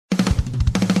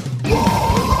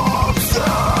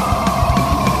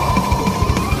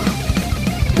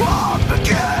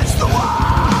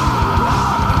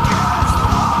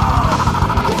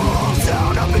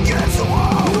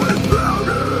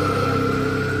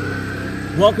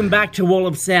Welcome back to Wall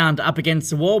of Sound, Up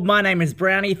Against the Wall. My name is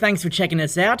Brownie. Thanks for checking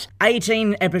us out.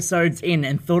 18 episodes in,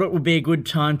 and thought it would be a good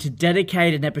time to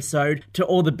dedicate an episode to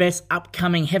all the best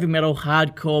upcoming heavy metal,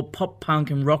 hardcore, pop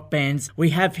punk and rock bands we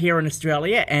have here in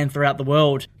Australia and throughout the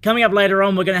world. Coming up later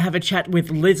on, we're going to have a chat with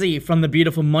Lizzie from the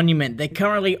beautiful Monument. They're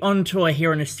currently on tour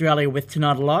here in Australia with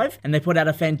Tonight Alive, and they put out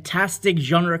a fantastic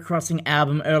genre-crossing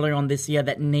album earlier on this year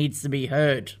that needs to be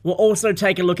heard. We'll also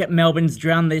take a look at Melbourne's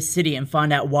Drown This City and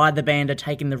find out why the band are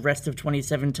taking the rest of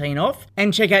 2017 off,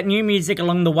 and check out new music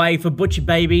along the way for Butcher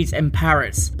Babies and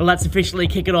Paris. But let's officially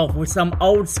kick it off with some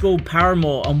old school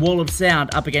Paramore on Wall of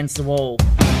Sound, Up Against the Wall.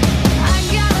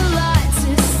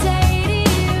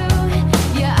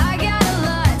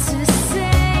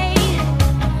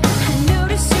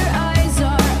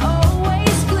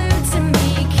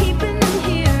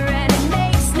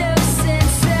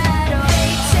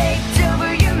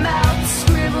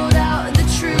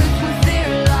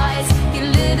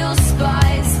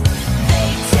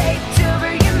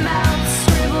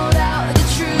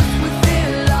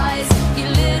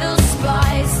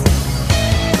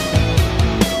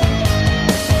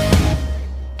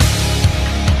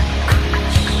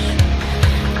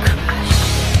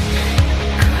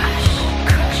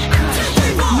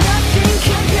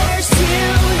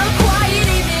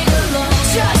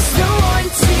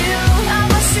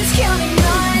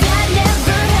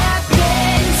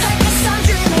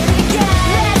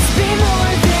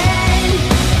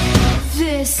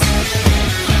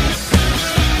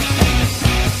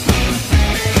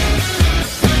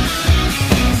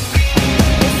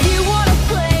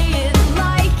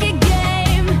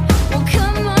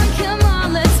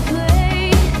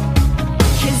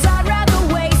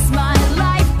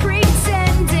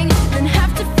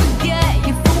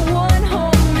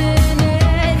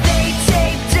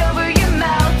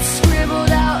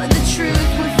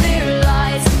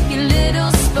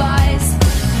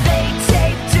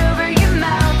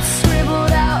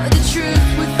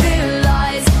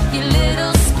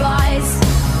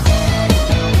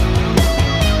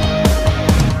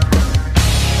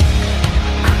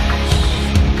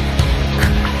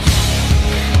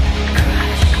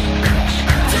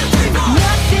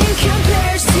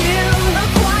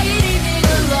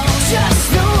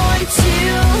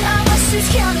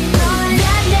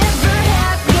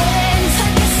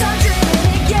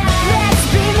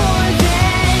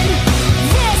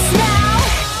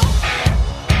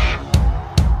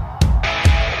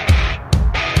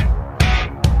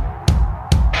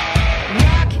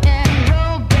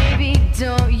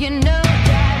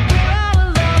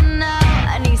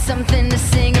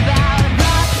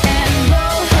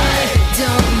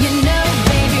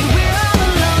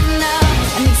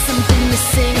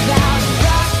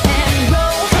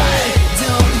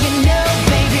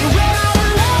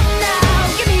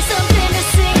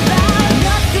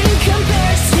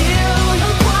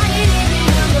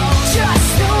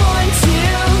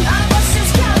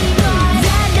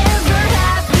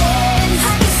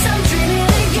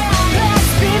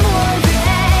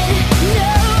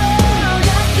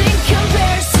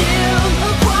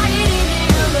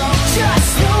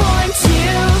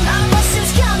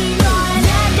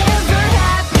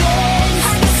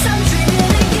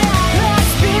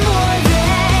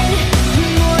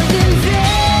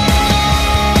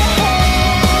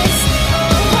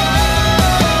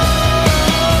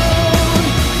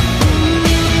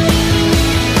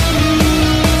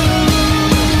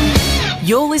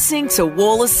 You're listening to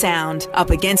Wall of Sound, Up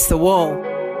Against the Wall.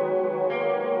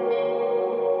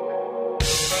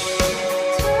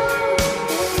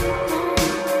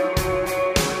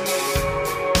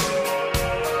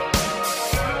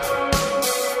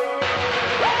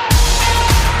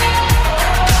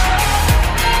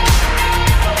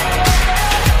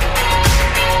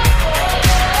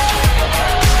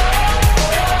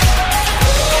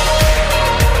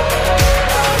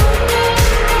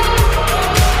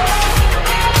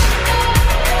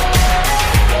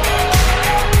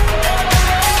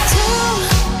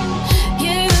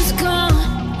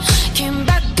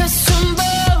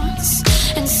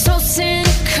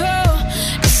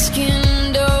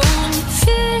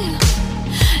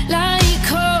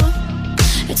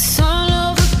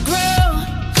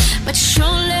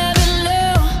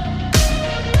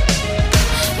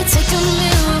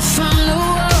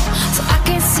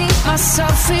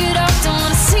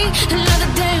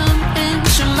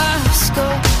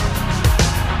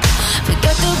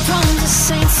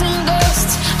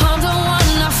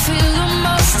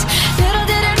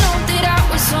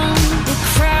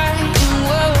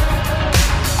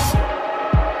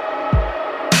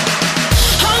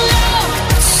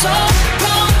 So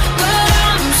wrong, but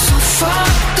I'm so far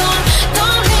gone. Don't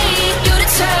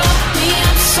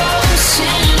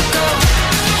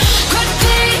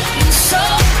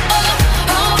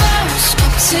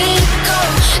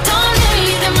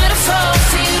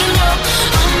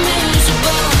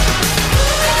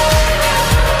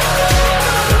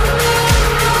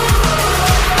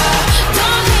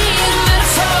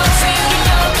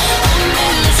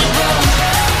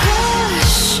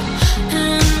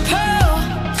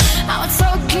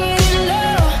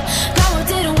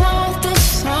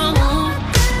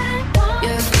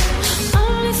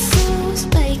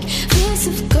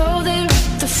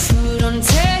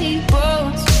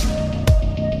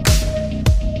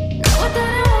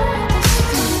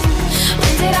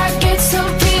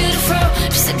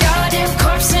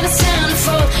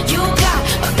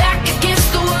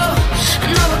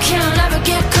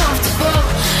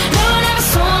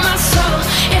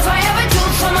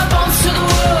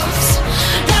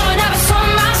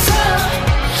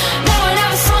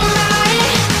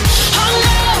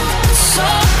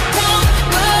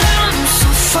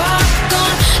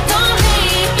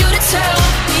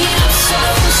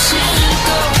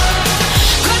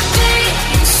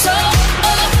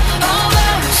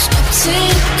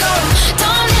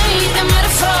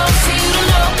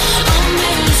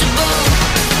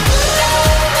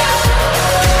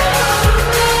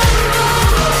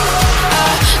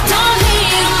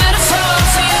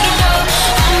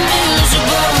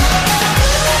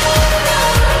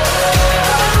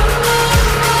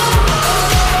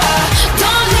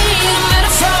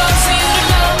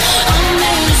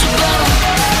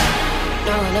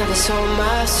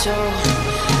soul. No,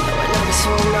 I never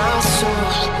sold my soul.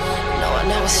 No, I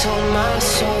never sold my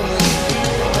soul.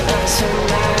 No, I never sold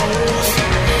my youth.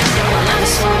 No, I never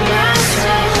sold my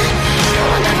soul. No,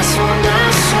 I never sold my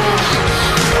soul.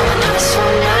 No, I never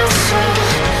sold my soul.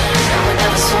 No, I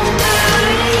never sold my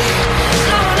youth.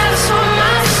 No, I never sold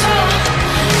my soul.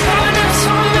 No, I never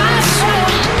sold my soul.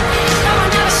 No,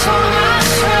 I never sold my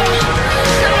soul.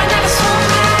 No, I never sold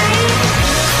my youth.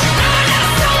 No, I never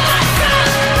sold my soul.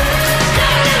 No,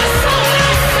 I never sold my soul.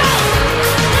 No,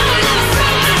 I never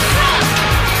sold my soul.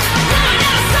 No, I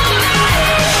never sold my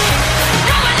youth.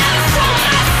 No, I never sold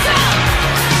my soul.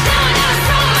 No, I never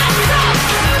sold my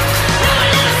soul. No, I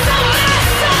never sold my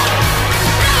soul.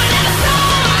 No, I never sold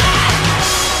my.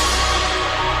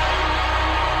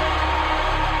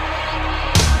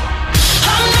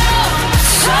 I'm not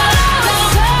so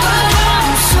long, but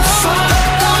I'm so far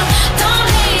gone. Don't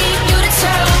need you to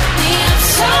tell me I'm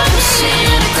so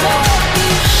cynical.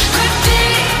 Could be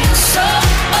so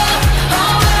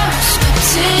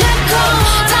unexpected. Let go.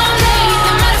 Don't need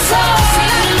the metaphor for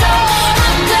you to know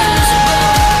I'm miserable.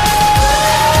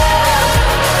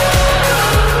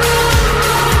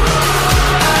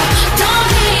 Don't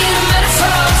need a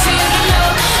metaphor for you to know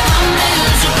I'm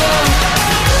miserable.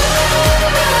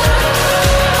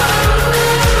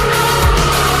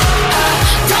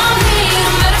 Don't need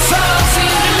a metaphor for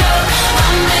you to know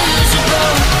I'm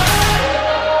miserable.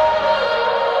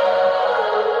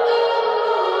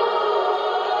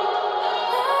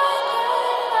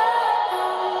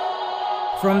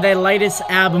 From their latest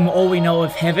album, All We Know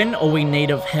of Heaven, All We Need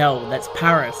of Hell, that's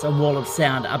Paris, A Wall of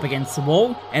Sound Up Against the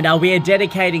Wall. And we are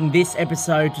dedicating this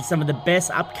episode to some of the best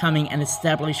upcoming and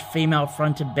established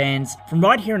female-fronted bands from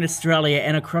right here in Australia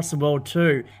and across the world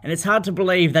too. And it's hard to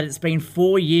believe that it's been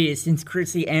 4 years since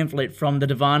Chrissy Amphlett from The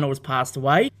Divinyls passed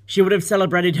away. She would have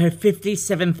celebrated her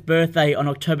 57th birthday on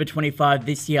October 25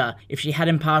 this year if she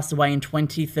hadn't passed away in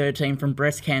 2013 from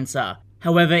breast cancer.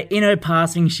 However, in her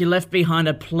passing, she left behind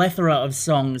a plethora of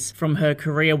songs from her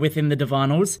career within the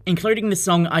Divinyls, including the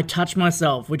song I Touch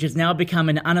Myself, which has now become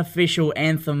an unofficial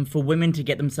anthem for women to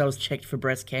get themselves checked for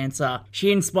breast cancer.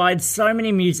 She inspired so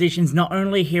many musicians, not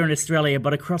only here in Australia,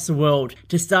 but across the world,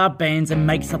 to start bands and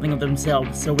make something of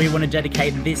themselves, so we want to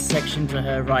dedicate this section to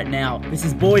her right now. This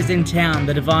is Boys in Town,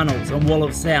 the Divinyls, on Wall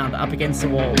of Sound, Up Against the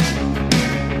Wall.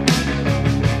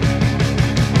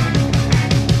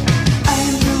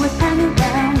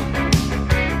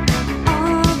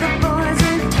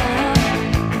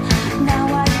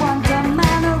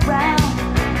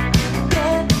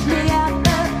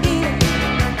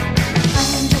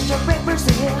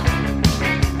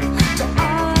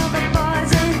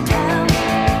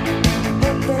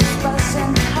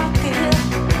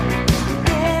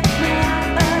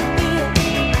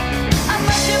 I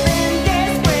must have been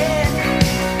desperate.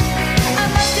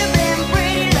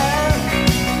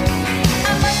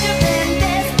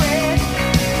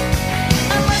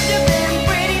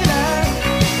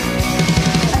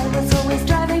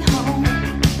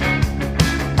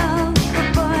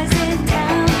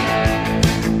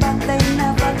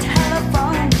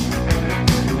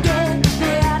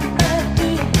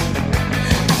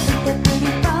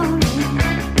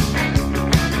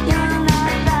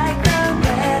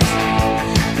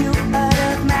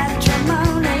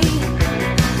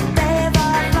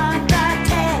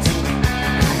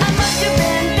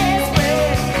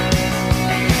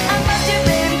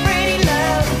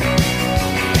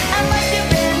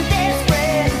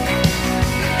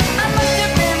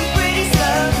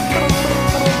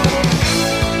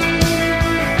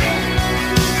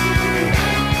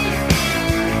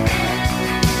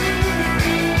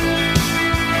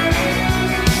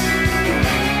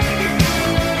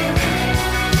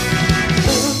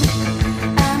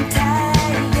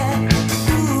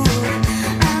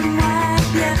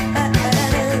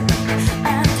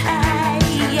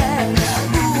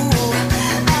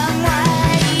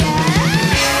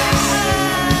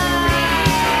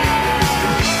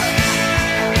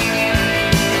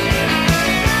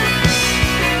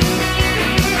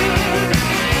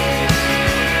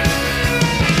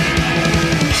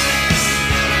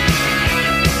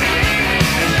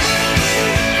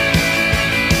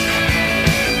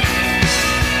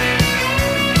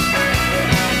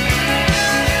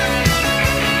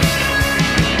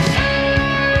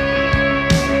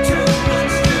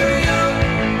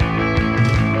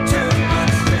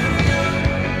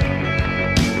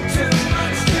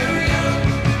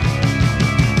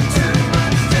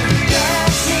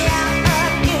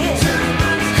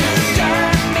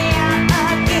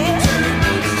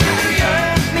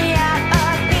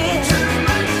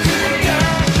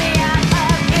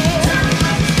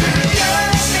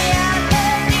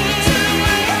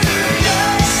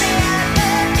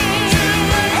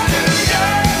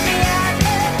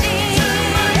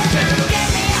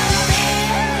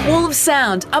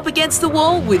 Sound, Up Against the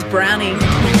Wall with Brownie.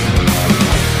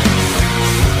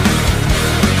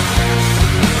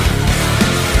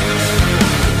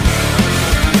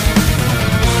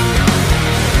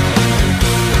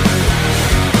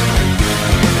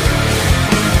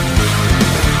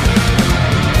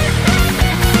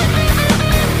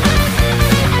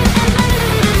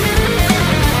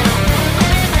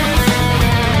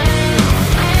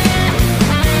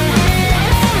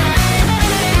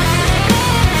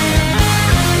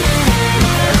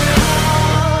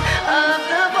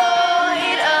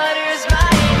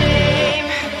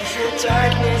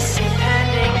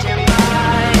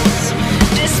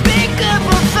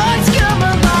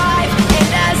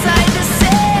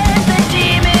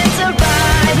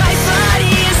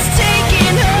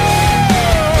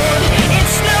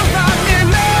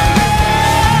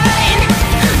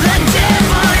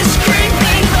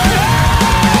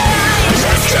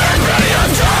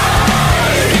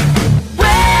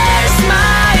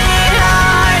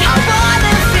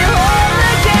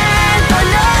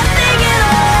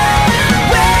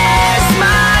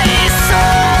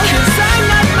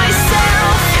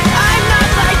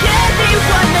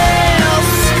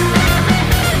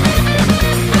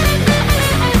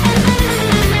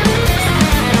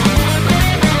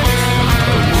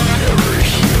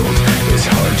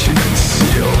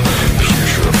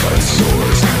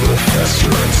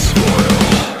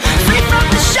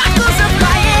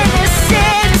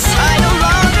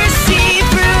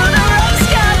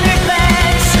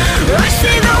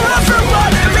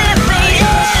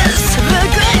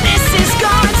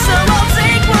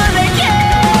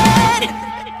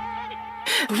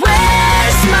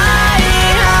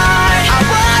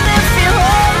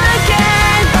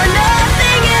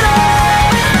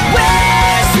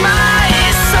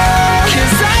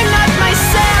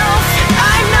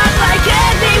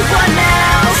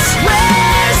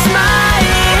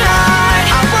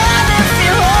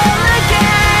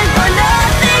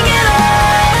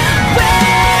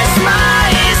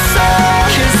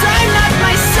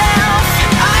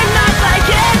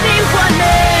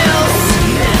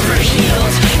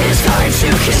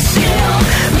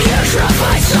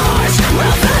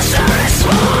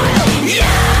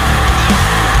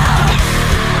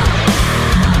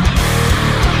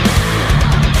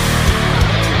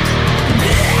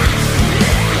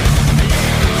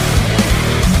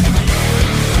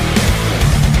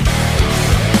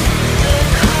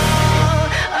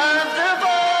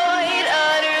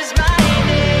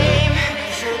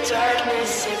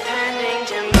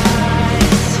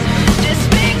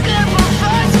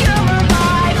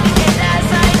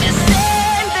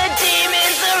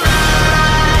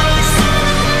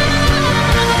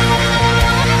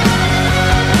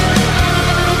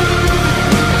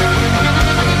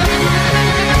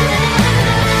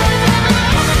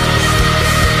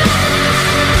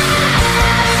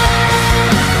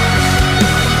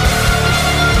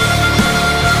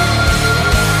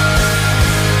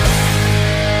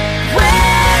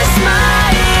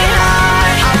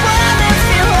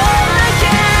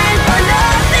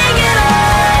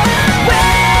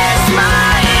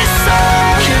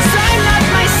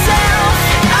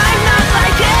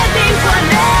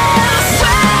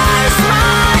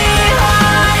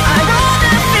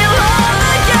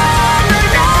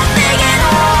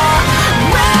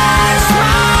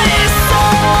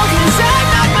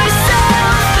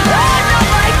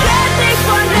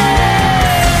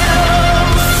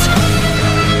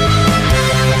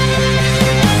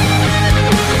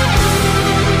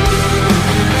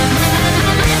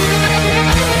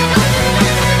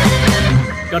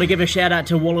 Got to give a shout out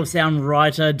to Wall of Sound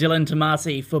writer Dylan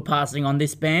Tomasi for passing on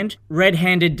this band. Red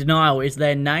Handed Denial is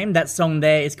their name. That song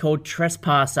there is called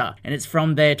Trespasser, and it's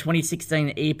from their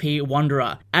 2016 EP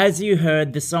Wanderer. As you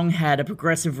heard, the song had a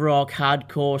progressive rock,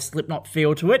 hardcore, Slipknot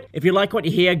feel to it. If you like what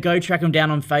you hear, go track them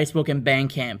down on Facebook and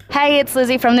Bandcamp. Hey, it's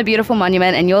Lizzie from The Beautiful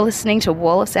Monument, and you're listening to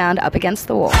Wall of Sound, Up Against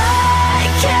the Wall.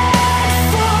 I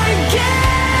can't forget.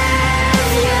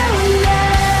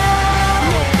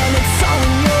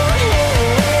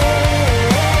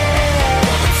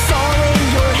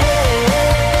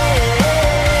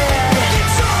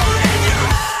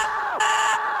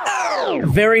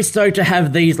 Very stoked to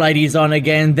have these ladies on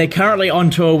again. They're currently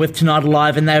on tour with Tonight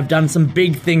Alive and they have done some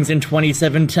big things in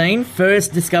 2017.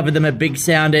 First discovered them at Big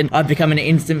Sound and I've become an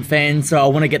instant fan, so I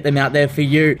want to get them out there for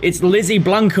you. It's Lizzie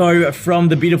Blanco from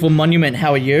The Beautiful Monument.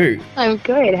 How are you? I'm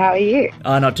good. How are you?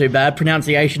 Not too bad.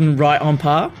 Pronunciation right on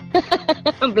par?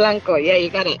 Blanco, yeah, you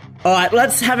got it. All right,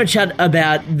 let's have a chat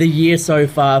about the year so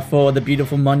far for The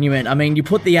Beautiful Monument. I mean, you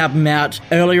put the album out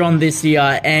earlier on this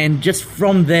year, and just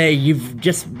from there, you've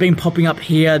just been popping up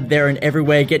here, there, and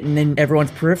everywhere, getting in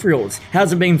everyone's peripherals.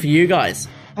 How's it been for you guys?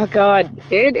 Oh God,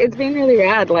 dude, it's been really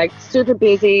rad. Like, super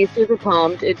busy, super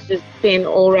pumped. It's just been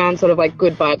all around sort of like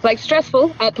good vibes. Like,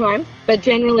 stressful at times, but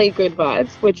generally good vibes,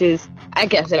 which is, I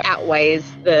guess, it outweighs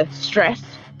the stress.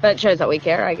 But it shows that we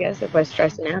care, I guess, if we're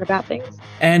stressing out about things.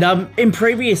 And in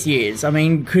previous years, I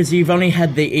mean, because you've only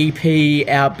had the EP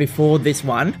out before this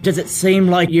one, does it seem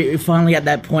like you're finally at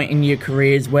that point in your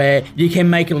careers where you can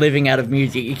make a living out of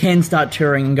music? You can start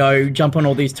touring and go jump on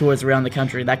all these tours around the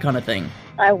country, that kind of thing?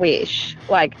 I wish.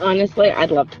 Like, honestly,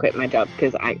 I'd love to quit my job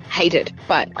because I hate it.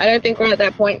 But I don't think we're at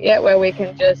that point yet where we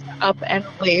can just up and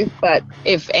leave. But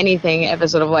if anything ever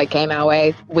sort of like came our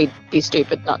way, we'd be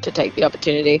stupid not to take the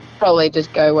opportunity. Probably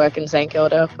just go work in St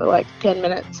Kilda for like 10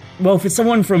 minutes. Well, for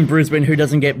someone from Brisbane who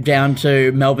doesn't get down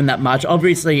to Melbourne that much,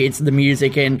 obviously it's the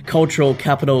music and cultural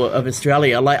capital of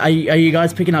Australia. Like, are you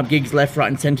guys picking up gigs left, right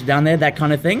and centre down there, that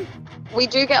kind of thing? We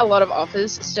do get a lot of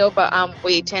offers still, but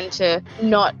we tend to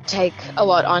not take a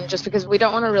lot on just because we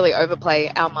don't want to really overplay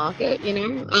our market, you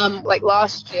know? Like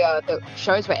last year, the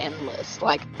shows were endless.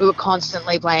 Like, we were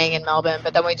constantly playing in Melbourne,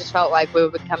 but then we just felt like we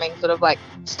were becoming sort of like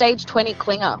stage 20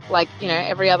 clinger. Like, you know,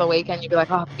 every other weekend you'd be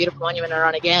like, oh, Beautiful Monument are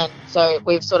on again. So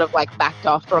we've sort of like backed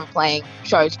off from playing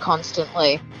shows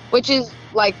constantly, which is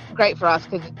like great for us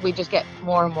because we just get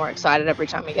more and more excited every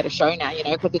time we get a show now, you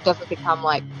know, because it doesn't become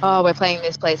like, oh, we're playing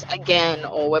this place again,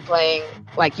 or we're playing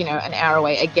like, you know, an hour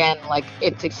away again. Like,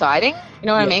 it's exciting, you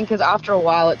know what I mean? Because after a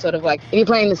while, it's sort of like, if you're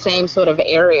playing the same sort of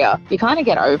area, you kind of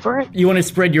get over it. You want to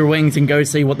spread your wings and go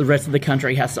see what the rest of the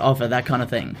country has to offer, that kind of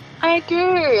thing. I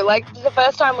do. Like, this is the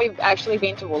first time we've actually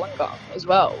been to Wollongong as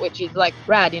well, which is like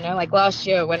rad, you know, like last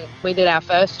year when we did our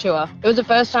first tour, it was the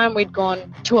first time we'd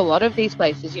gone to a lot of these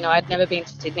places. You know, I'd never been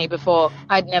to Sydney before.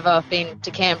 I'd never been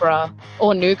to Canberra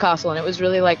or Newcastle, and it was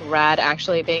really like rad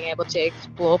actually being able to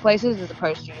explore places as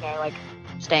opposed to, you know, like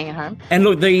staying at home. And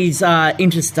look, these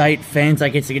interstate fans, I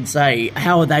guess you could say,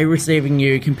 how are they receiving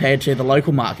you compared to the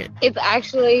local market? It's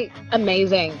actually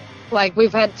amazing. Like,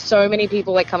 we've had so many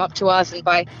people like come up to us and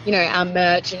buy, you know, our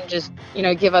merch and just, you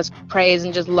know, give us praise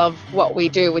and just love what we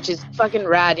do, which is fucking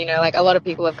rad. You know, like, a lot of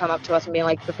people have come up to us and been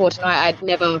like, before tonight, I'd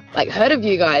never like heard of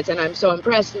you guys, and I'm so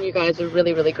impressed, and you guys are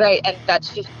really, really great. And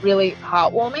that's just really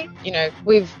heartwarming. You know,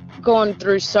 we've gone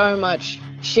through so much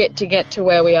shit to get to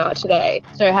where we are today.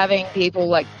 So having people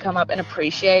like come up and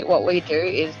appreciate what we do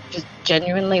is just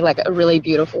genuinely like a really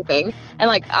beautiful thing. And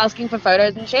like asking for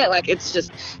photos and shit, like it's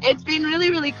been really,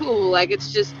 really cool. Like,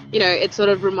 it's just, you know, it sort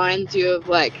of reminds you of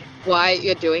like why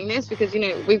you're doing this, because, you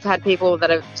know, we've had people that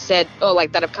have said, or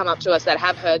like that have come up to us that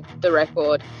have heard the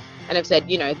record and have said,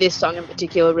 you know, this song in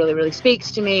particular really, really speaks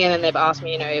to me. And then they've asked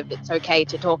me, you know, if it's okay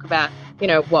to talk about, you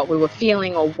know, what we were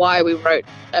feeling or why we wrote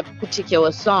a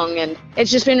particular song. And it's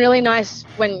just been really nice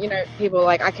when, you know, people are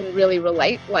like, I can really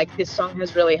relate. Like, this song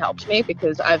has really helped me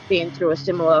because I've been through a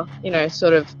similar, you know,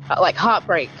 sort of like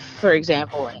heartbreak, for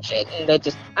example, and shit. And they're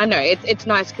just, I know, it's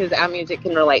nice because our music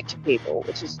can relate to people,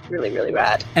 which is really, really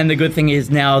rad. And the good thing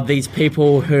is now these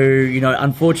people who, you know,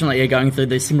 unfortunately are going through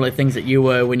the similar things that you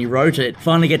were when you wrote it,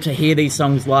 finally get to hear these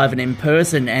songs live and in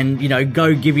person and, you know,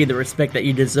 go give you the respect that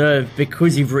you deserve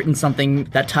because you've written something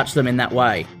that touched them in that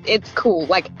way. It's cool.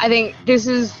 Like, I think this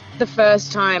is the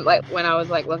first time, like, when I was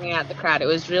like looking at the crowd, it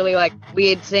was really like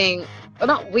weird seeing, well,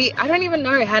 not weird, I don't even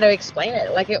know how to explain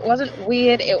it. Like, it wasn't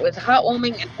weird, it was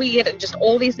heartwarming and weird and just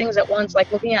all these things at once,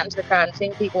 like looking out into the crowd and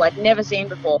seeing people I'd never seen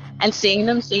before and seeing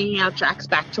them singing our tracks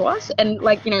back to us. And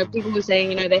like, you know, people were saying,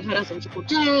 you know, they heard us on Triple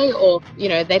J, or, you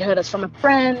know, they'd heard us from a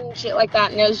friend, shit like that.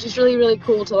 And it was just really, really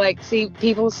cool to like see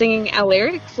people singing our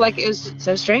lyrics. Like, it was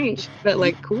so strange, but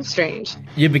like cool strange.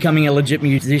 You're becoming a legit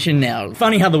musician now.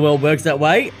 Funny how the world works that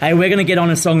way. Hey, we're going to get on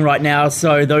a song right now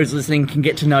so those listening can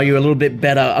get to know you a little bit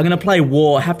better. I'm going to play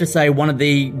War, I have to say one of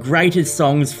the greatest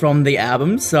songs from the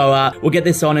album. So we'll get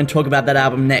this on and talk about that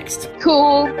album next.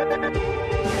 Cool.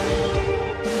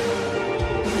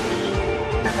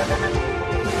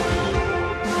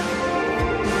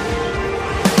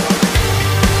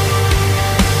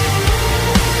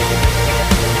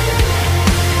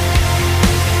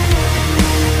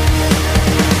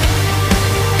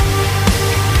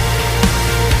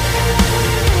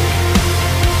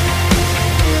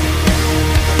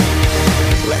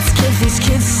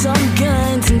 Some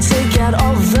guns and take out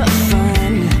all the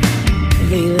fun.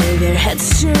 They lay their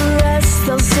heads to rest.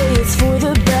 They'll say it's for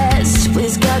the best.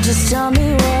 Please God, just tell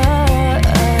me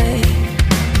why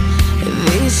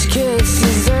these kids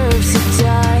deserve to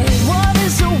die. What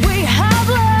is all we have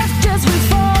left?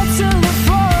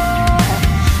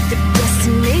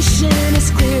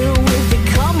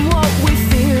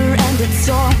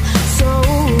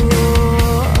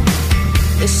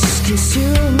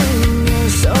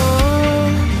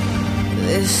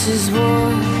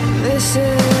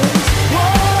 voices.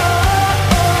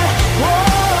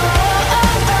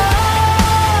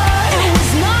 It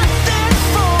was not their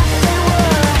fault, they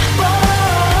were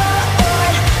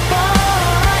bored,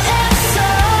 and so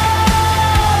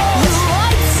you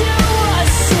lied to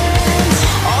us, and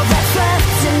all that's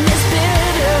left in this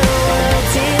bitter world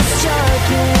is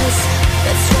darkness.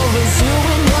 That's what was you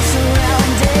and your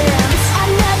surroundings. I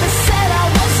never said I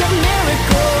was a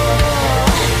miracle.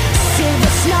 Save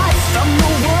us not from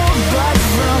the world, but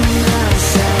from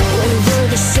ourselves. We were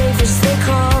the saviors they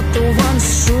called, the ones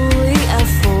truly at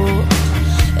fault.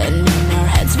 And in our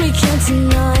heads we can't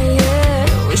deny it.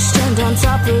 We stand on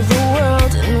top of the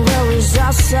world, and where was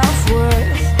our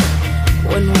self-worth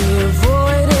when we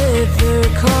avoided their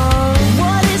call?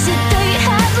 What is it they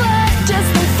had left as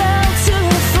they fell to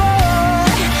the floor?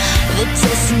 The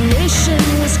destination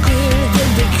was clear,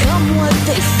 they'd become what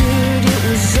they feared. It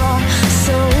was all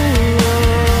so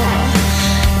raw,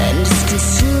 and it's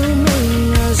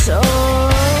consuming us all.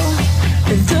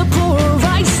 The poor are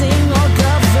rising, all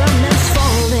governments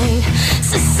falling.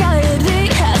 Society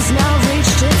has now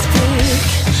reached its peak.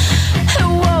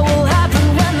 And what will happen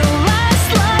when the last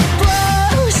light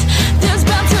blows? There's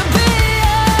bound to be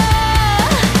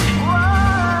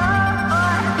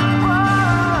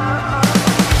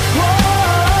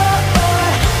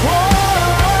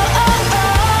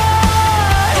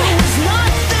It was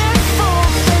not their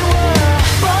fault, they were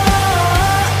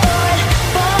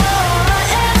bored,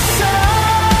 and so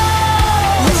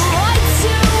you lied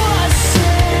to us,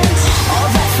 and all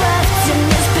that's left in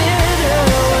this bitter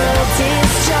world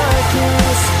is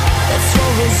darkness. That's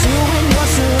what was you and your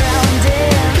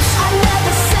surroundings. I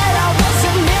never said I was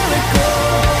a miracle.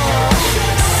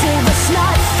 Save us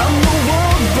not from the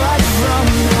world, but from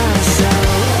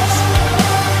ourselves. It was not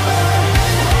their fault,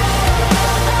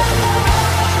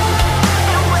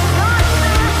 they were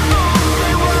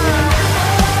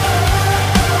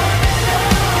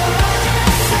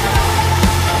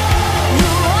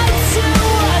you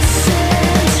lied to us,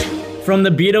 and From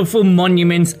the beautiful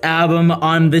Monuments album,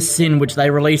 I'm the Sin, which they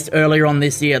released earlier on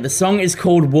this year. The song is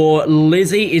called War.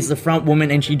 Lizzie is the front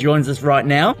woman and she joins us right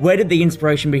now. Where did the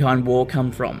inspiration behind War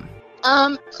come from?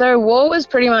 So War was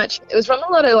pretty much, it was from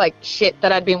a lot of like shit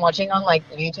that I'd been watching on like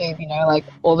YouTube, you know, like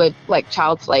all the like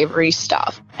child slavery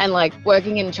stuff, and like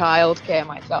working in childcare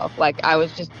myself. Like I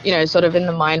was just, you know, sort of in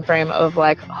the mind frame of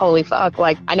like, holy fuck,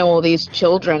 like I know all these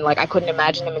children, like I couldn't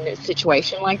imagine them in a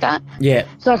situation like that. Yeah.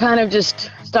 So I kind of just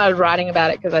started writing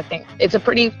about it because I think it's a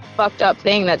pretty fucked up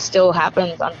thing that still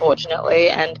happens, unfortunately.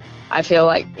 And I feel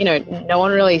like, you know, no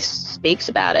one really speaks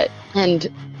about it.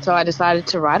 And so I decided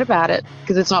to write about it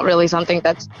because it's not really something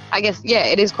that's, I guess, yeah,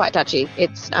 it is quite touchy.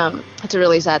 It's a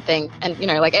really sad thing. And, you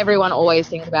know, like everyone always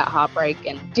thinks about heartbreak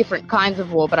and different kinds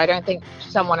of war, but I don't think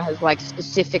someone has like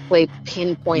specifically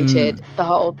pinpointed the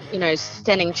whole, you know,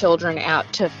 sending children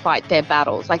out to fight their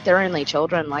battles. Like they're only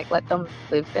children, like let them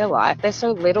live their life. They're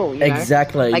so little, you know?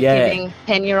 Exactly, Like yeah. giving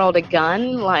 10-year-old a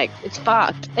gun, like it's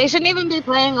fucked. They shouldn't even be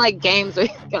playing like games with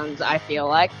guns, I feel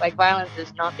like. Like violence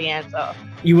is not the answer.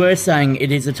 You were saying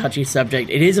it is a touchy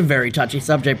subject. It is a very touchy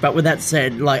subject, but with that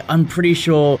said, like, I'm pretty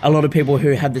sure a lot of people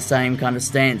who have the same kind of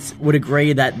stance would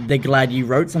agree that they're glad you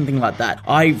wrote something like that.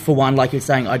 I, for one, like you're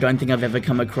saying, I don't think I've ever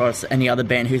come across any other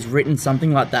band who's written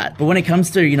something like that. But when it comes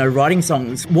to, you know, writing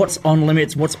songs, what's on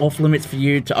limits, what's off limits for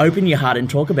you to open your heart and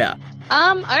talk about?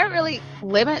 I don't really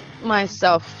limit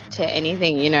myself to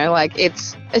anything, you know, like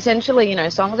it's essentially, you know,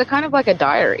 songs are kind of like a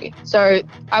diary. So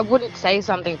I wouldn't say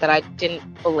something that I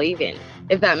didn't believe in,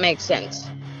 if that makes sense.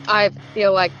 I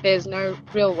feel like there's no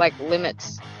real like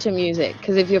limits to music,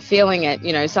 because if you're feeling it,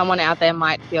 you know, someone out there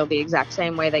might feel the exact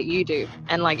same way that you do.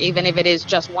 And like, even if it is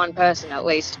just one person, at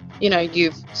least, you know,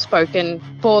 you've spoken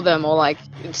for them or like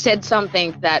said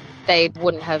something that they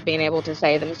wouldn't have been able to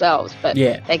say themselves, but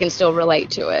they can still relate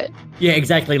to it. Yeah,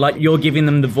 exactly. Like you're giving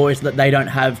them the voice that they don't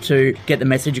have to get the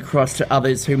message across to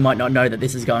others who might not know that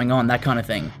this is going on, that kind of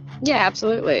thing. Yeah,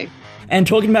 absolutely. And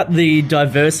talking about the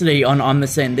diversity on I'm the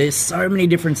Sin, there's so many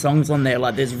different songs on there.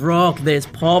 Like there's rock, there's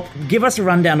pop. Give us a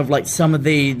rundown of like some of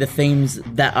the themes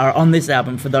that are on this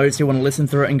album for those who want to listen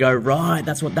through it and go, right,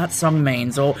 that's what that song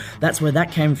means, or that's where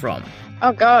that came from.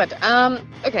 Oh God.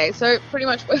 Okay, so pretty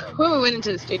much when we went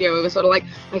into the studio, we were sort of like,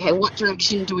 okay, what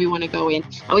direction do we want to go in?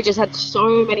 And we just had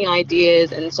so many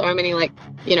ideas and so many like,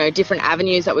 you know, different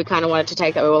avenues that we kind of wanted to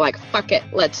take that we were like, fuck it,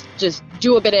 let's just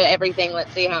do a bit of everything,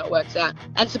 let's see how it works out.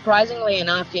 And surprisingly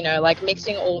enough, you know, like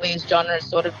mixing all these genres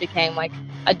sort of became like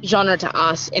a genre to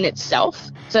us in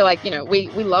itself. So like, you know, we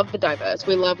love the diverse.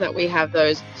 We love that we have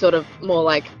those sort of more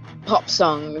like pop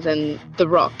songs and the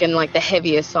rock and like the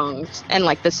heavier songs and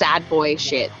like the sad boy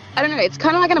shit. I don't know, it's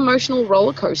kind of like an emotional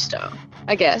roller coaster,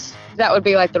 I guess. That would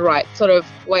be like the right sort of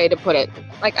way to put it.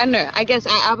 Like, I don't know, I guess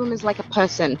our album is like a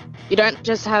person. You don't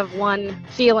just have one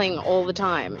feeling all the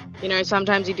time. You know,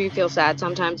 sometimes you do feel sad,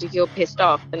 sometimes you feel pissed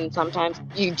off, and sometimes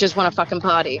you just want to fucking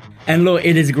party. And look,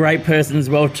 it is a great person as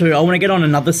well too. I want to get on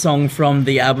another song from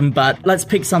the album, but let's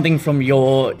pick something from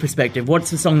your perspective. What's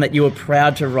the song that you were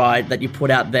proud to write that you put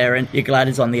out there and you're glad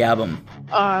is on the album?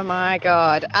 Oh my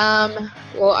god.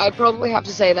 Well, I'd probably have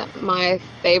to say that my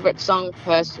favorite song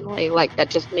personally, like that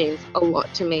just means a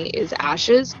lot to me, is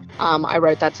Ashes. I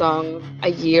wrote that song a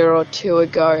year or two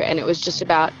ago, and it was just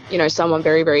about, you know, someone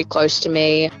very, very close to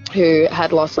me who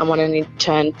had lost someone and he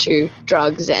turned to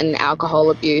drugs and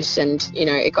alcohol abuse, and, you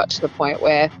know, it got to the point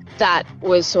where that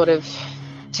was sort of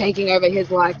taking over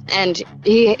his life, and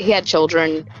he had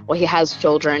children, or he has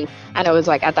children, and it was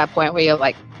like at that point where you're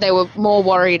like, they were more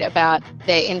worried about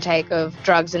their intake of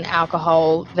drugs and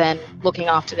alcohol than looking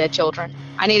after their children.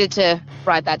 I needed to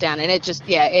write that down, and it just,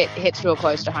 yeah, it hits real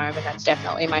close to home, and that's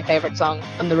definitely my favorite song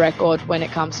on the record when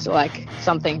it comes to like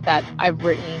something that I've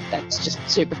written that's just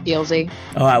super feelsy.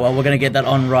 All right, well, we're going to get that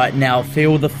on right now.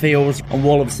 Feel the Feels on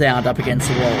Wall of Sound, Up Against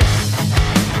the Wall.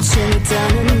 Turn it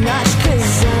down a notch,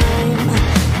 'cause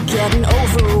I'm getting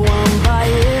overwhelmed by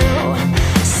you.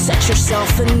 Set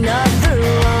yourself another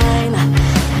line.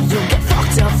 You'll get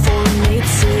fucked up for me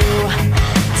too.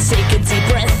 Take a deep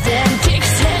breath and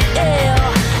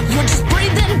exhale. You're just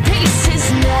breathing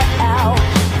pieces now.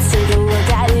 Take a look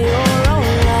at your own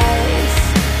life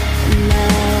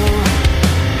now.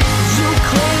 You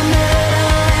claim that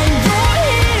I'm your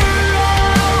hero,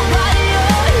 but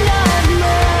you're not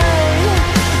mine.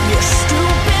 Your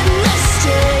stupid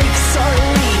mistakes are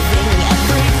leaving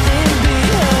everything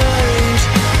behind.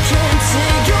 Can't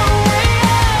take your way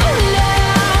out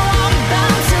now. I'm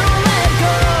bound to let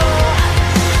go.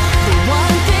 The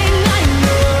one thing I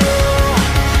know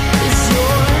is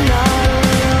you're not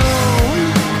alone.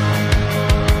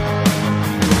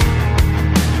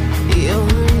 You're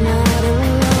not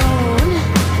alone.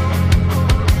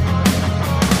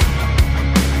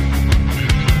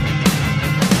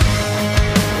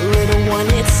 Little one,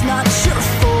 it's not your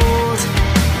fault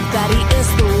that he is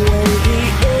the way he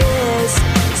is.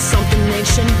 Something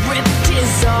ancient ripped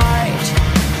his heart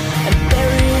and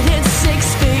buried it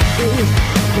 6 feet.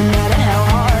 No matter how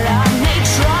hard I may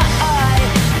try,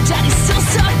 Daddy's still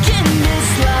stuck in this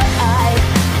lie.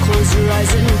 Close your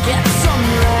eyes and get some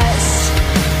rest.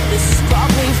 This is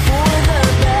probably for the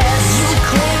best. You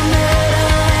claim that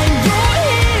I'm your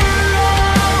hero,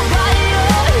 but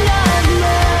you're not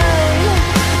mine.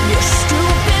 Your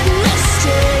stupid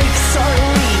mistakes are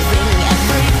leaving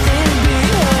everything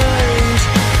behind.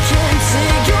 Can't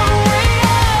take your way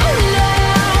out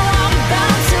now. I'm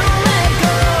bound to let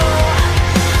go.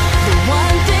 The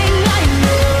one thing I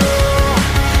know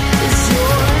is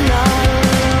you're not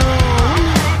alone.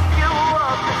 Pick you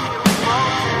up if you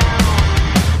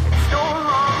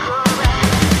fall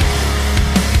down.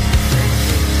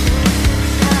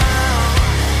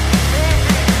 It's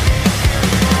no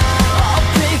longer I'll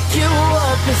pick you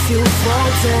up if you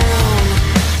fall down.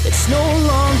 It's no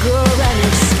longer an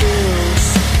excuse.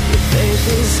 Your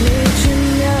babies need you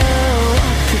now.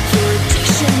 Pick your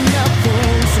addiction up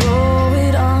and throw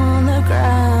it on the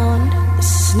ground.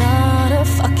 This is not a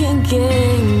fucking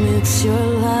game, it's your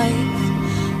life.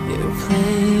 You're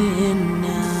playing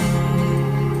now.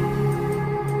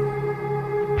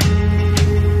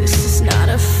 This is not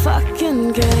a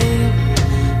fucking game.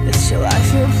 It's your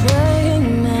life you're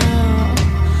playing now.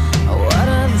 What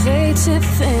are they to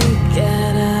think?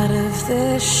 Get out of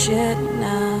this shit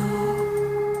now.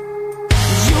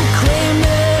 You claim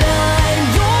that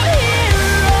I'm your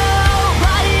hero,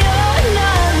 but you're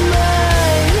not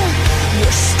mine.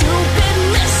 Your stupid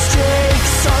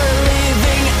mistakes are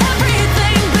leaving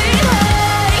everything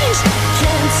behind.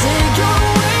 Can't take your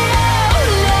way out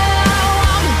now.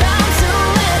 I'm bound to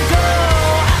let go.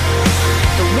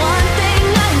 The one thing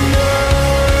I know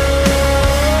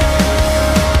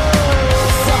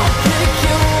is I'll pick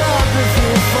you up if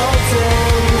you fall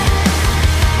down.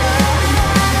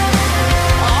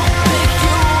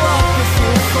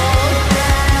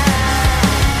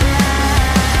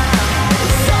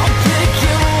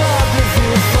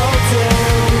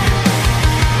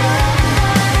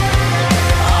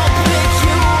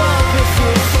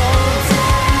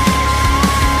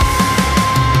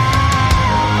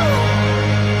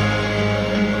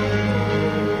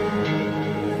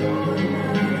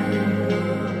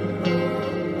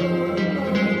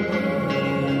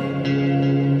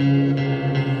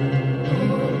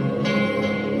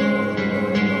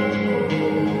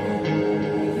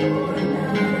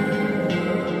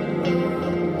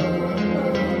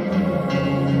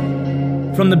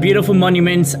 From the Beautiful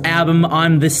Monuments album,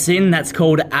 I'm the Sin, that's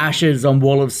called Ashes on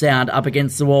Wall of Sound, Up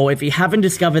Against the Wall. If you haven't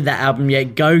discovered that album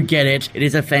yet, go get it. It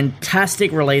is a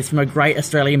fantastic release from a great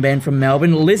Australian band from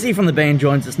Melbourne. Lizzie from the band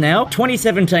joins us now.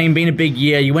 2017 being a big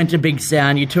year, you went to Big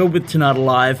Sound, you toured with Tonight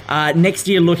Alive. Next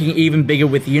year looking even bigger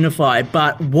with Unify,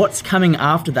 but what's coming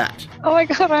after that? Oh my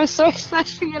god, I'm so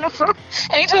excited for Unify.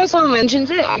 Anytime someone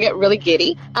mentions it, I get really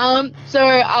giddy. So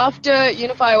after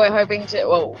Unify, we're hitting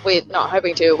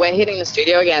the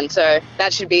studio again, so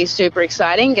that should be super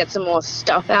exciting. Get some more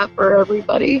stuff out for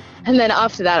everybody. And then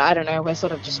after that, I don't know, we're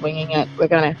sort of just winging it. We're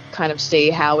going to kind of see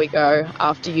how we go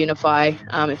after Unify,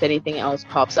 if anything else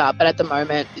pops up. But at the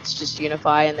moment, it's just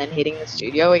Unify and then hitting the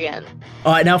studio again.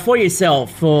 All right, now for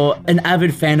yourself, for an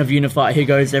avid fan of Unify who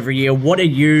goes every year, what are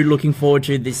you looking forward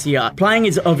to this year? Playing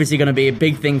is obviously going to be a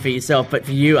big thing for yourself, but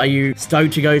for you, are you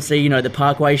stoked to go see, the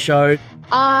Parkway show?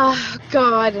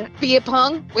 God, beer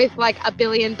pong with like a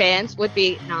billion bands would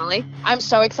be gnarly. I'm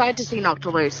so excited to see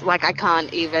Noctiluce. Like, I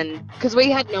can't even, because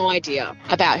we had no idea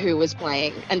about who was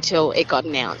playing until it got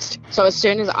announced. So as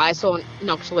soon as I saw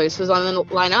Noctiluce was on the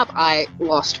lineup, I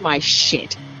lost my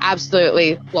shit.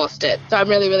 Absolutely lost it. So I'm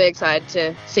really, really excited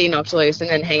to see Noctiluce and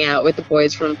then hang out with the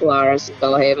boys from Polaris and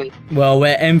Belhaven. Well,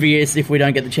 we're envious if we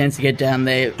don't get the chance to get down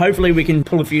there. Hopefully we can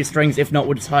pull a few strings. If not,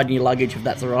 we'll just hide in your luggage if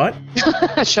that's all right.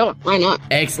 Sure, why not?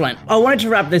 Excellent. I wanted to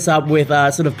wrap this up with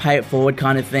a sort of pay it forward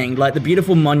kind of thing. Like, the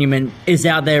Beautiful Monument is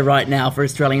out there right now for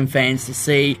Australian fans to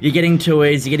see. You're getting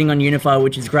tours, you're getting on Unify,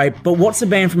 which is great. But what's a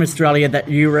band from Australia that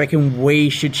you reckon we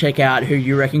should check out, who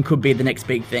you reckon could be the next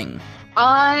big thing?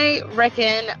 I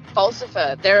reckon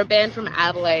Falsifer. They're a band from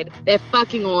Adelaide. They're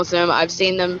fucking awesome. I've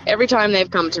seen them every time they've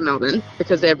come to Melbourne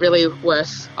because they're really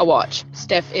worth a watch.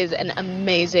 Steph is an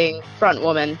amazing front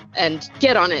woman, and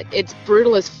get on it. It's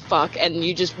brutal as fuck, and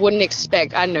you just wouldn't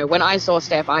expect, I don't know, when I saw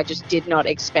Steph, I just did not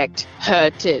expect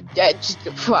her to,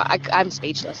 I'm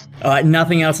speechless. All right,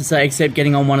 nothing else to say except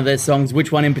getting on one of their songs.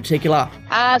 Which one in particular?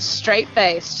 Straight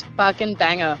Faced. Fucking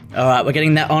banger. All right, we're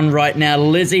getting that on right now.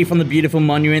 Lizzie from the Beautiful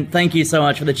Monument, thank you so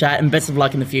much for the chat and best of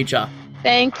luck in the future.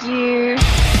 Thank you.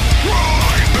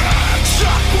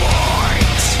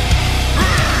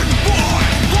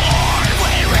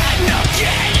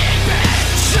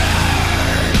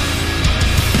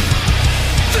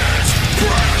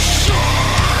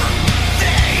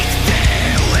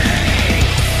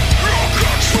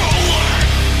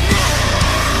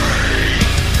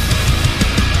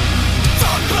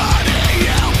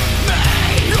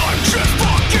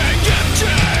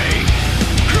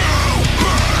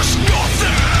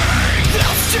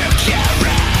 Nothing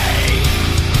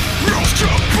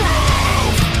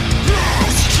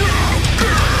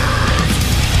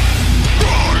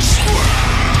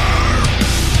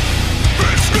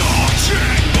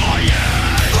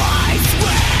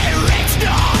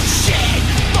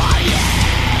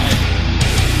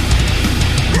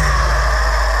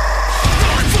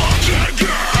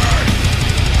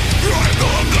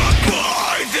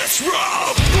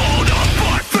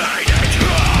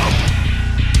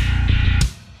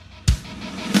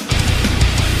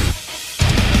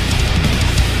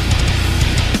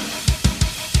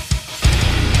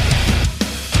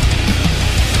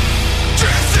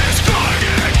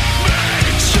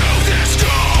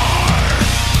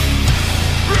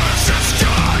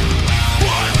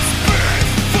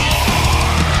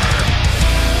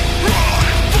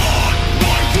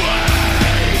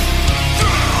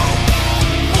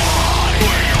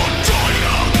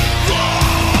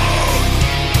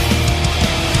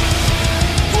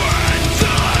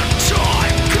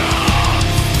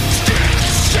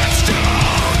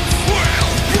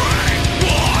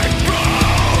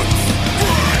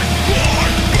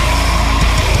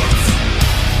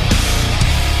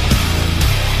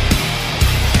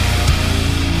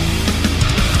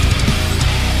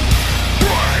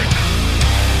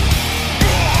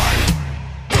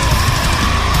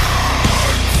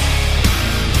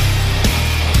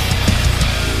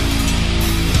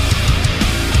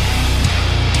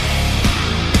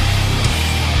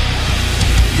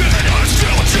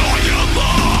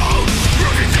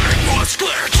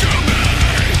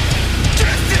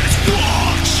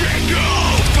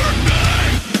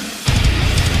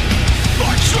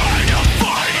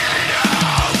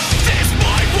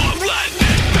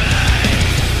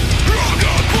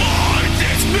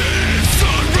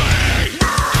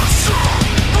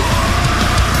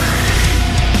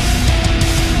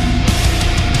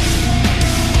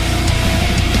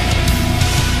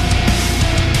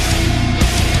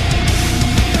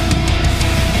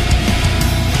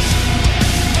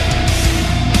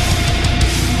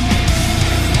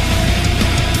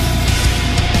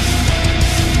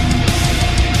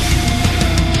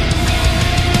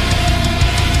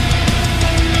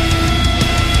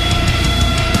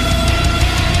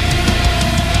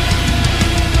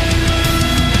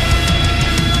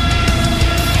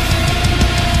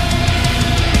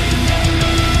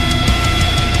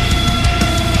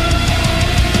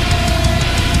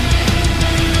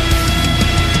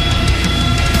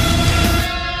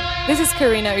This is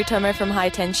Karina Utomo from High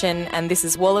Tension, and this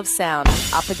is Wall of Sound,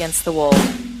 Up Against the Wall.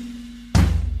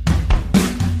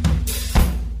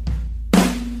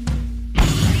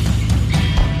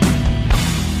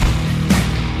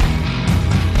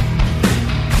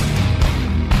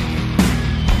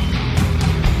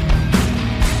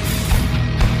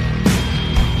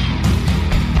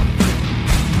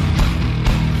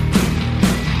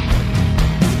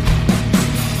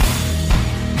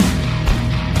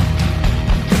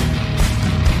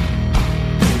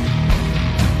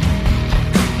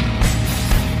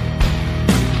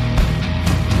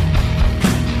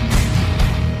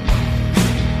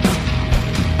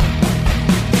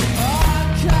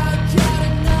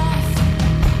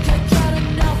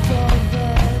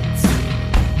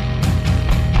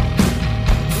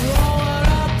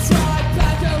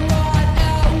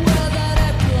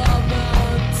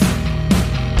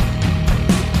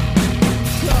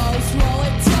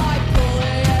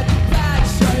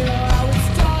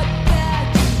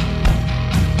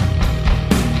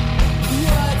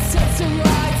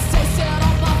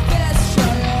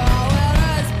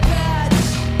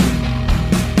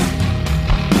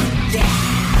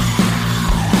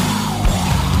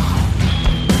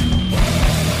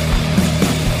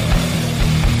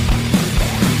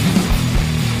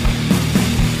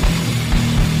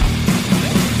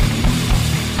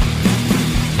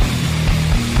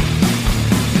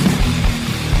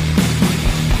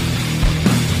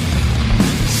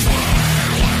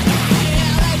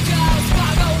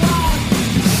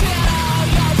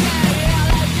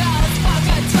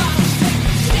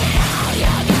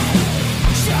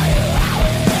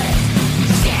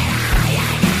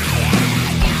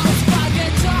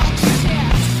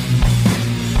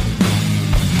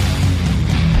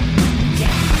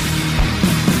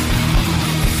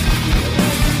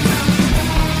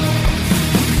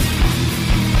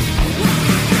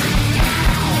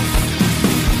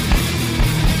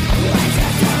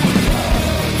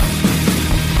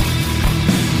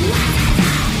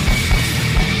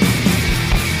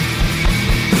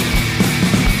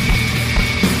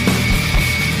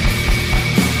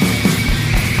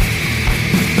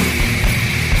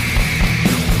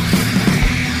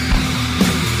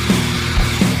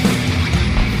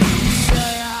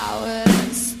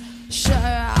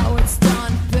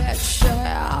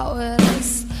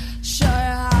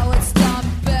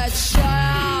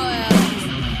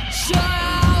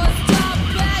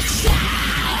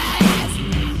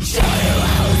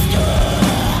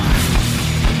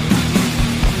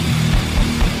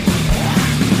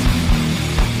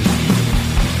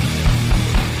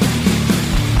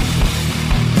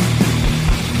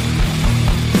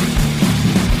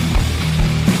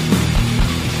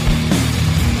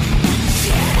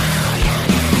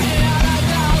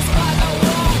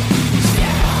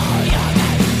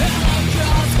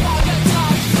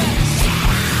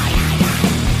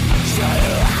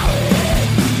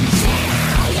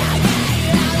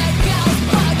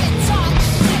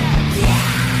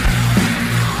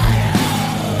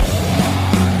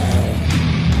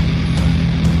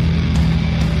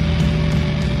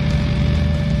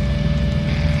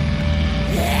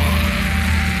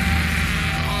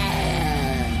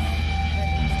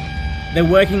 They're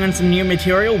working on some new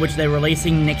material which they're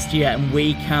releasing next year and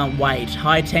we can't wait.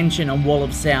 High Tension on Wall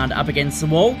of Sound, Up Against the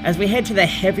Wall. As we head to the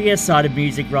heavier side of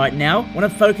music right now, I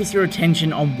want to focus your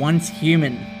attention on Once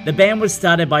Human. The band was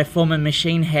started by former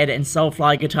Machine Head and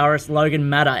Soulfly guitarist Logan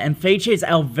Matter and features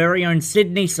our very own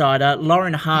Sydney-sider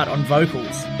Lauren Hart on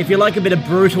vocals. If you like a bit of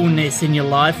brutalness in your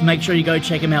life, make sure you go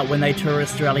check them out when they tour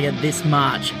Australia this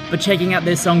March. But checking out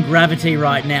their song Gravity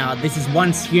right now, this is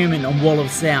Once Human on Wall of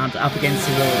Sound, Up Against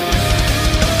the Wall.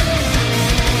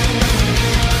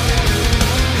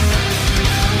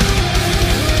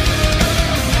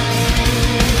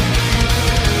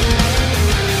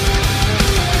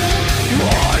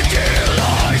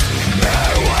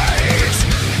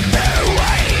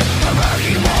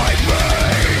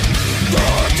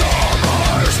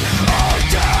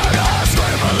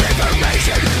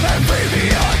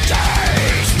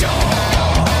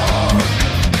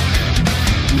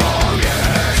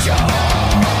 Motivation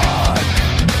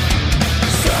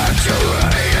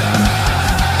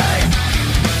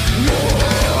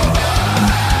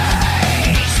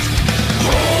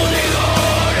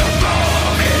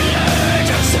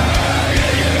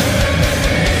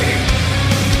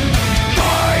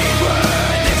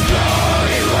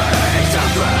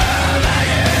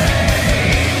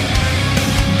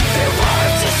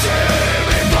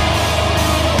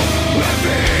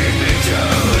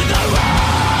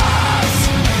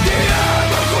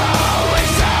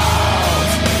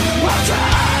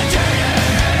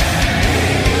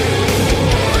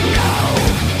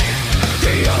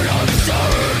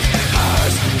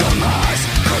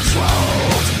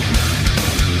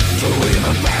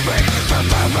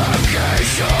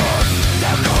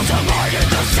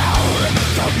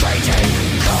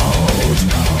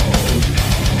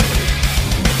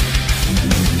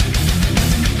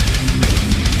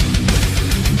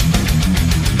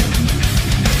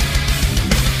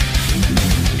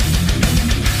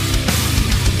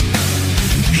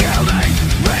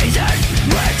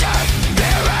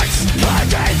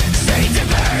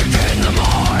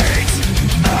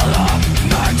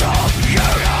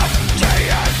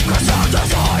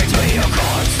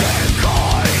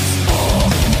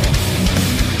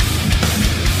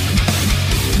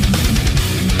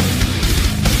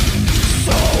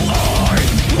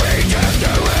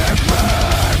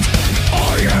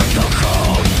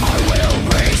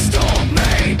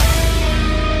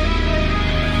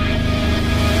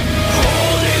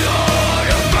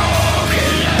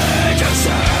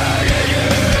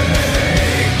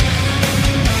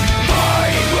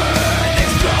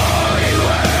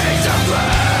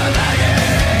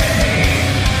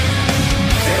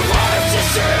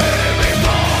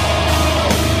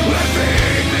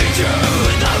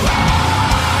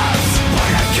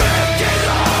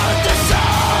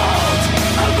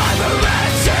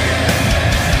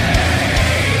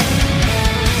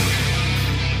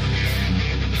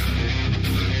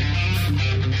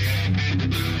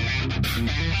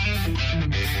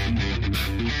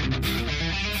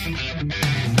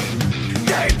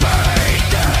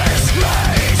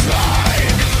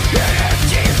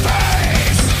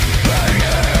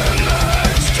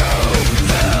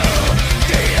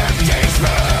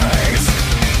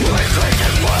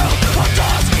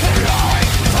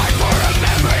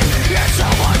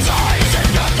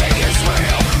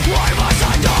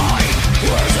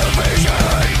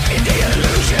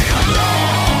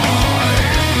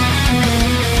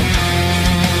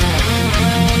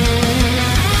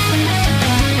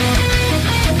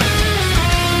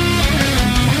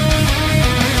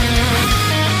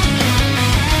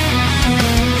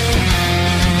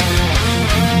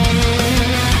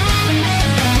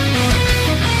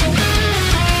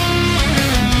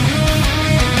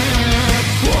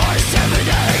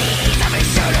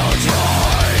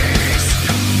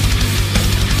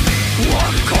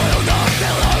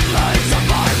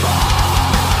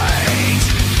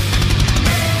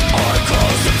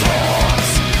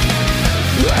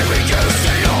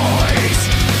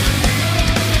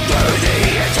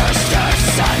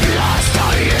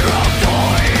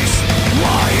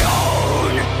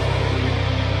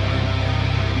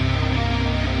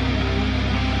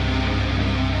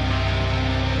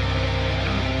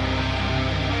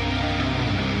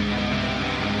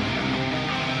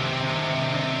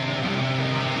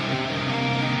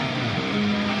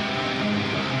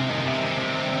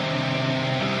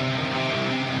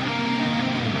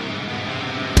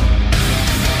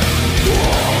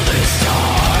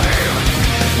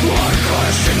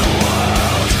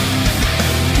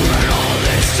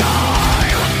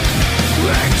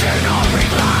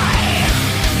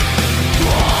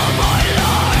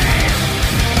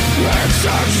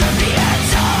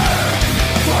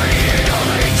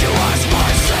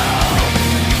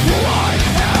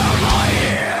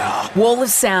Wall of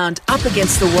Sound, up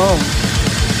against the wall.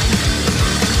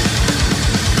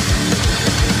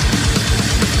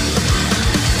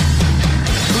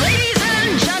 Ladies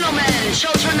and gentlemen,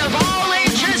 children of all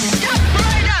ages, step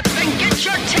right up and get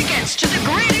your tickets to the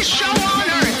greatest show on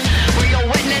earth, where you'll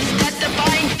witness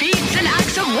death-defying feats and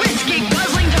acts of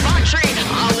whiskey-guzzling debauchery.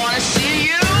 I want to see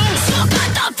you. So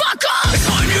get the fuck up! It's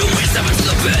on you, we step into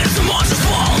the pit, it's a monster's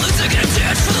fall. Let's take a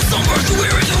ditch for the sunburst, the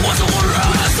weary, the ones that want to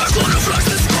rise. Start going to flush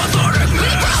this cathartic mess.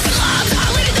 With broken lungs, I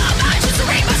lead the matches, the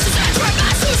rebusters, and trip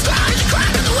back to scratch. The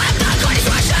crack of the whip, the 20s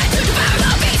rush in to devour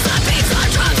the beast, the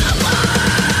drugs, the blood.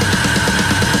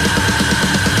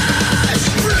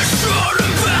 Mission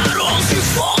in battles, you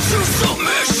fall to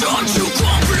submission. To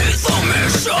complete the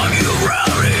mission, you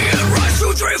rally and rise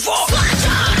to 3-4. Flash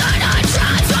out and I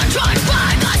untouched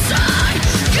by the sun.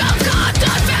 You've got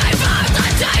the fever, the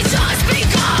day just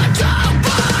begun to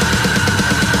burn.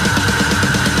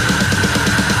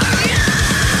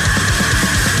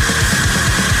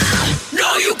 No,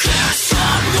 you can't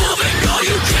stop moving. No,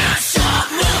 you can't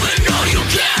stop moving. No, you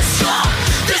can't stop.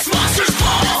 This monster's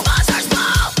ball.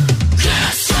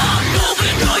 Can't stop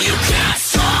moving. No, you can't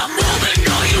stop moving.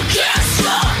 No, you can't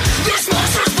stop. This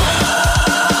monster's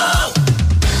ball.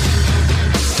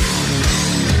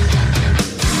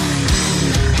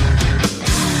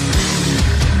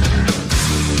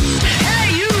 Hey,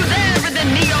 you there with the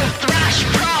neo-thrash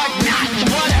prog math,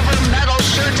 whatever metal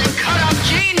shirt and cut-off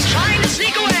jeans trying to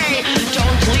sneak away.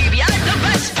 Don't leave yet, the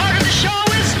best part of the show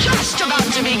is just about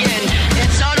to begin.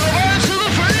 It's not over till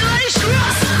the fertilized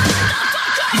rock.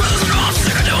 Brothers and all,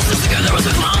 stick our noses together as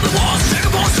we climb the walls. Take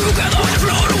our bones together and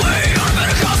float away. On a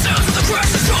better costumes with the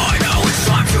crash is joy. Now it's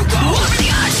time to go. Over the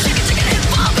edge, chicken, and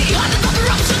Bobby. On the top of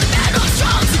rubbish with the band of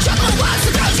strong. The chuckle of wax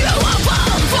that throws you a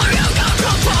ball. For you go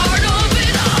to part of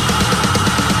it all.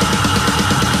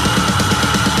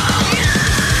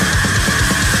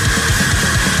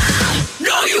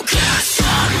 No, you can't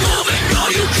stop moving. No,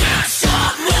 you can't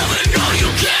stop moving. No, you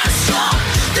can't stop.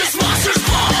 This monster's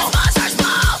ball.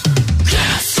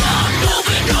 Can't stop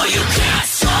moving. No, you can't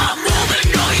stop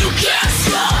moving. No, you can't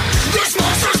stop. This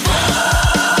monster's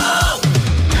ball.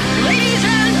 Ladies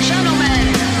and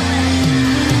gentlemen,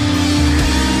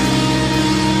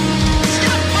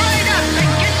 step right up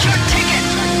and get your ticket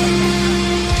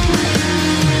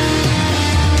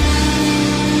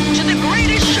to the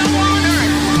greatest show on earth.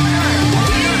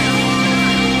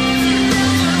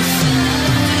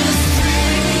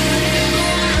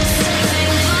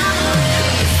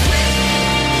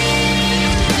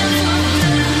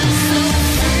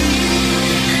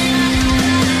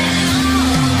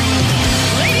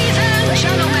 Ladies and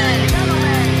gentlemen,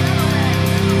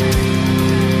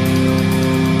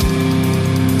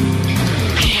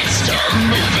 can't stop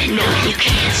moving. No, you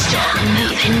can't stop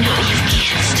moving. No, you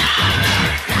can't stop.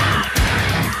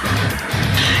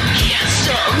 Can't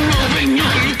stop moving. No,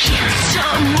 you can't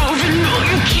stop moving. No,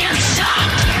 you can't stop.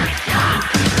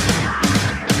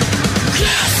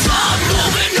 Can't stop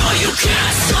moving. No, you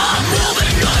can't stop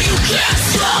moving. No, you can't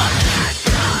stop.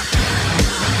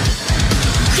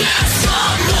 Can't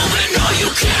stop moving. No, you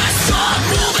can't stop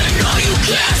moving. No, you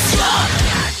can't stop.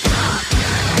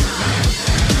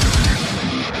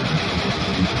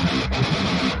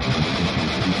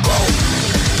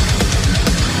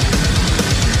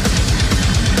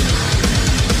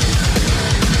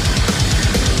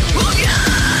 Oh yeah!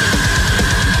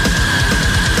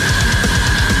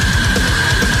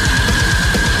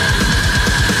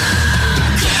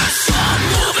 Can't stop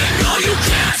moving. No, you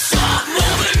can't stop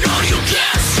moving. No, you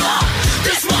can't stop.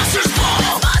 This monster's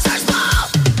ball.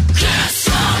 Can't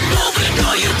stop moving. No,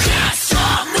 you can't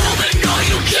stop moving. No,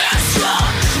 you can't stop.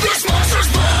 This monster's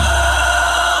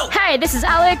ball. Hey, this is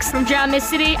Alex from Drown Miss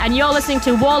City, and you're listening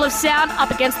to Wall of Sound,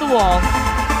 up against the wall.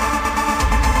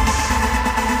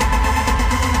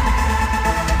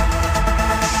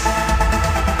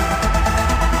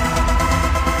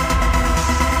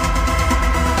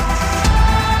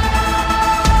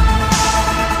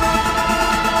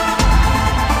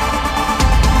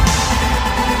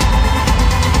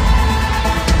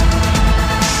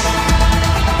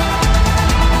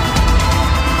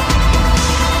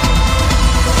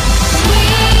 We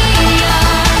are waking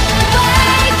up.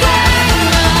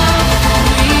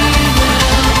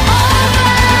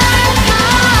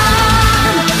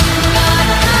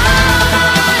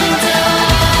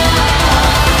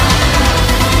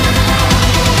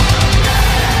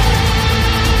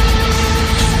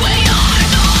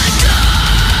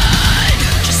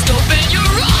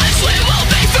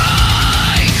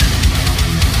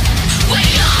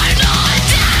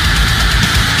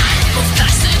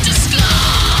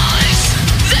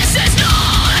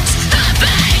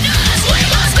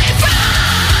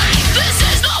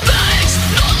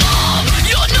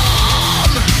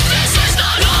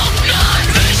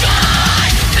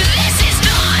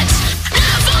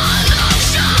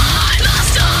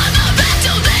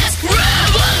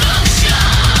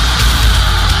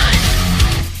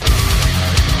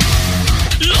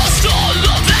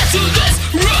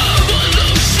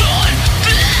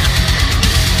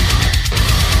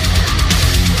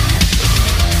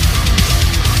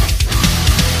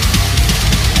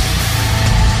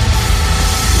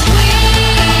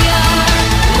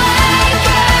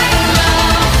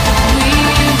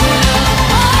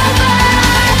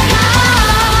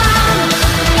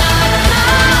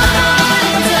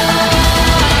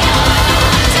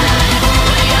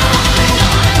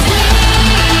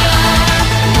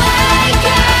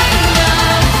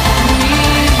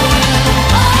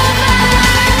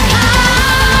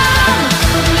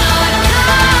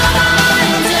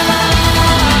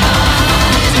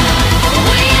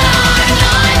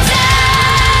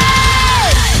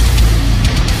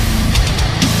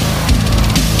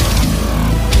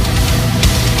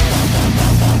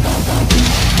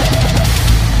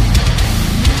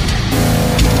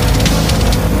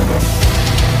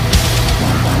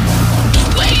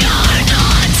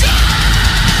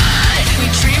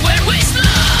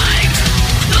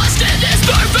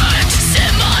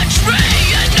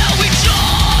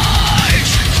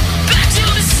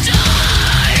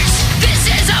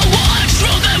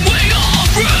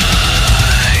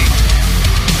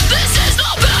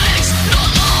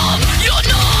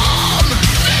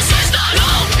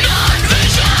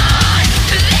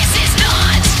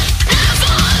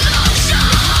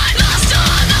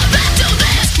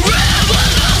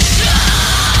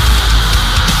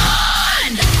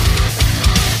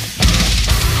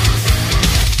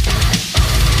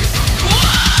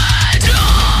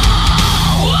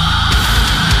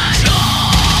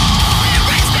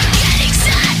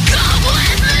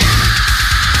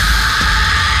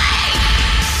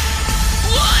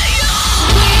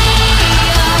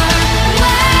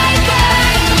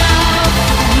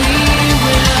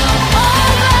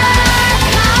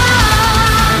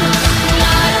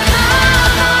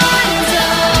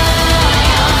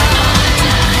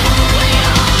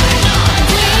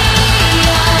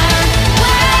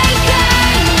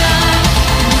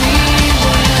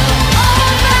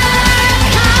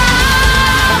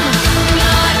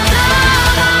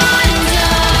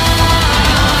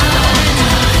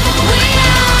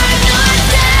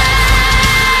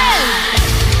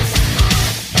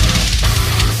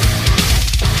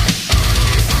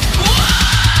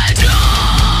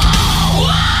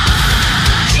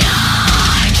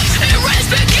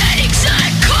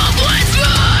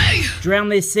 around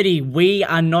this city, we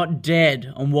are not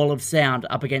dead on Wall of Sound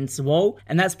Up Against the Wall,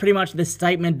 and that's pretty much the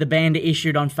statement the band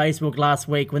issued on Facebook last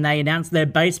week when they announced their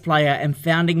bass player and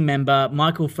founding member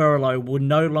Michael Furlow will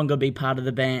no longer be part of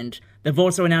the band. They've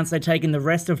also announced they're taking the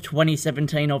rest of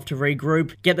 2017 off to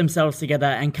regroup, get themselves together,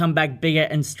 and come back bigger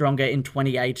and stronger in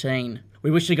 2018. We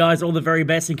wish the guys all the very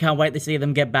best and can't wait to see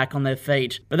them get back on their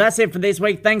feet. But that's it for this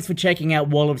week. Thanks for checking out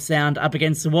Wall of Sound Up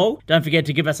Against the Wall. Don't forget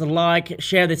to give us a like,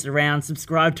 share this around,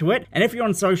 subscribe to it. And if you're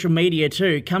on social media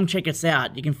too, come check us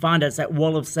out. You can find us at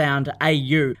Wall of Sound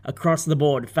AU across the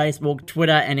board, Facebook,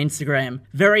 Twitter and Instagram.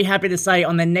 Very happy to say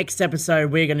on the next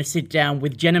episode we're going to sit down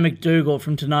with Jenna McDougall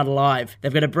from Tonight Alive.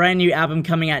 They've got a brand new album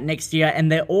coming out next year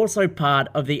and they're also part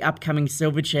of the upcoming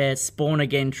Silverchair Spawn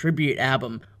Again tribute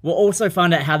album. We'll also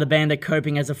find out how the band are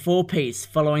coping as a four-piece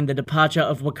following the departure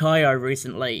of Wakayo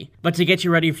recently. But to get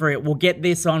you ready for it, we'll get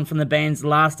this on from the band's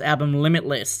last album,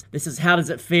 Limitless. This is How Does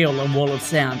It Feel on Wall of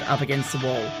Sound Up Against the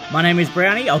Wall. My name is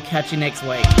Brownie, I'll catch you next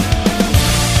week.